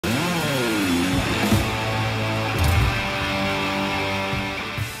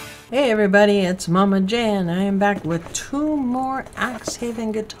Hey everybody, it's Mama J and I am back with 2 more Axe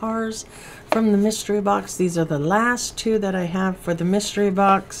Haven guitars from the mystery box. These are the last 2 that I have for the mystery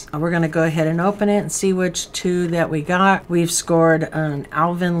box. We're going to go ahead and open it and see which 2 that we got. We've scored an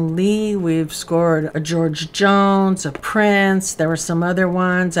Alvin Lee, we've scored a George Jones, a Prince, there were some other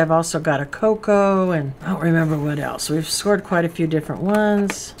ones. I've also got a Coco and I don't remember what else. We've scored quite a few different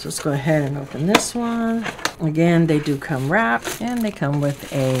ones. So let's go ahead and open this one. Again, they do come wrapped and they come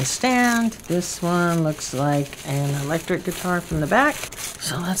with a stand. This one looks like an electric guitar from the back.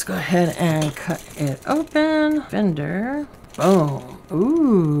 So let's go ahead and cut it open. Fender. Boom.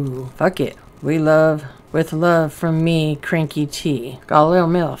 Ooh. Fuck it. We love, with love from me, Cranky T. Got a little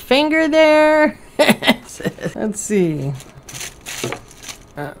middle finger there. Let's see.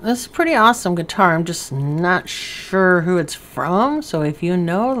 This is a pretty awesome guitar. I'm just not sure who it's from. So if you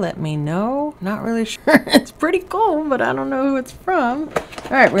know, let me know. Not really sure. It's pretty cool, but I don't know who it's from.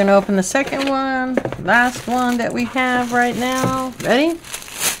 All right, we're going to open the second one. Last one that we have right now. Ready?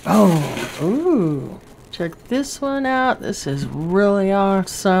 Oh, ooh. Check this one out. This is really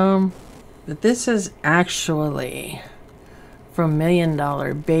awesome. But this is actually from $1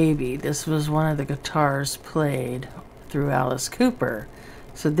 Million Baby. This was one of the guitars played through Alice Cooper.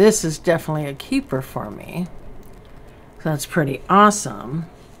 So this is definitely a keeper for me. So that's pretty awesome.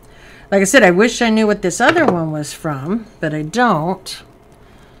 Like I said, I wish I knew what this other one was from, but I don't.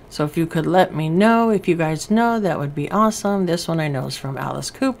 So if you could let me know, if you guys know, that would be awesome. This one I know is from Alice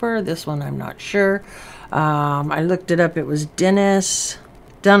Cooper. This one I'm not sure. I looked it up. It was Dennis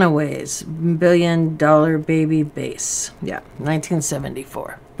Dunaway's $1 Billion Baby bass. Yeah,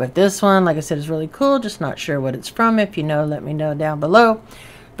 1974. But this one, like I said, is really cool. Just not sure what it's from. If you know, let me know down below.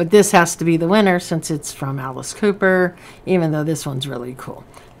 But this has to be the winner since it's from Alice Cooper, even though this one's really cool.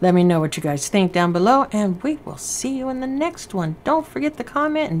 Let me know what you guys think down below, and we will see you in the next one. Don't forget to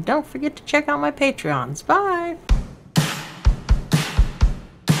comment, and don't forget to check out my Patreons. Bye!